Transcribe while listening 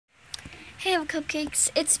Hey cupcakes,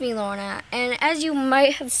 it's me Lorna, and as you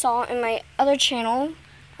might have saw in my other channel,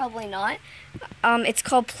 probably not, it's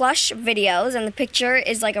called Plush Videos, and the picture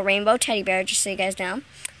is like a rainbow teddy bear, just so you guys know,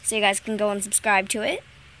 so you guys can go and subscribe to it.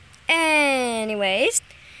 Anyways,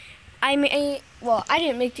 I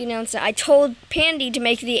didn't make the announcement. I told Pandy to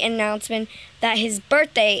make the announcement that his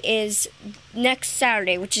birthday is next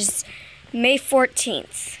Saturday, which is May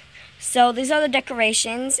 14th. So these are the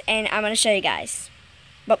decorations, and I'm going to show you guys.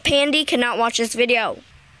 But Pandy cannot watch this video.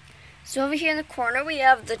 So over here in the corner we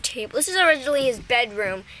have the table. This is originally his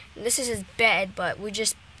bedroom. This is his bed, but we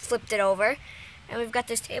just flipped it over. And we've got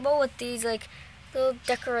this table with these like little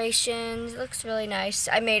decorations. It looks really nice.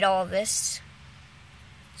 I made all of this.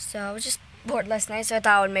 So I was just bored last night, so I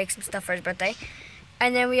thought I would make some stuff for his birthday.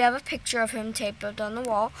 And then we have a picture of him taped up on the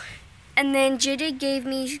wall. And then JD gave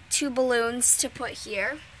me 2 balloons to put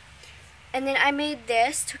here. And then I made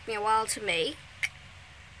this. Took me a while to make.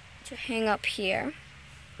 To hang up here.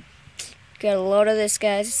 Get a load of this,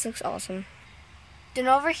 guys. This looks awesome. Then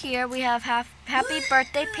over here we have Happy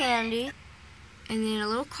Birthday Pandy. And then a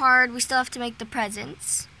little card. We still have to make the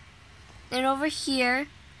presents. Then over here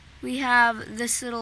we have this little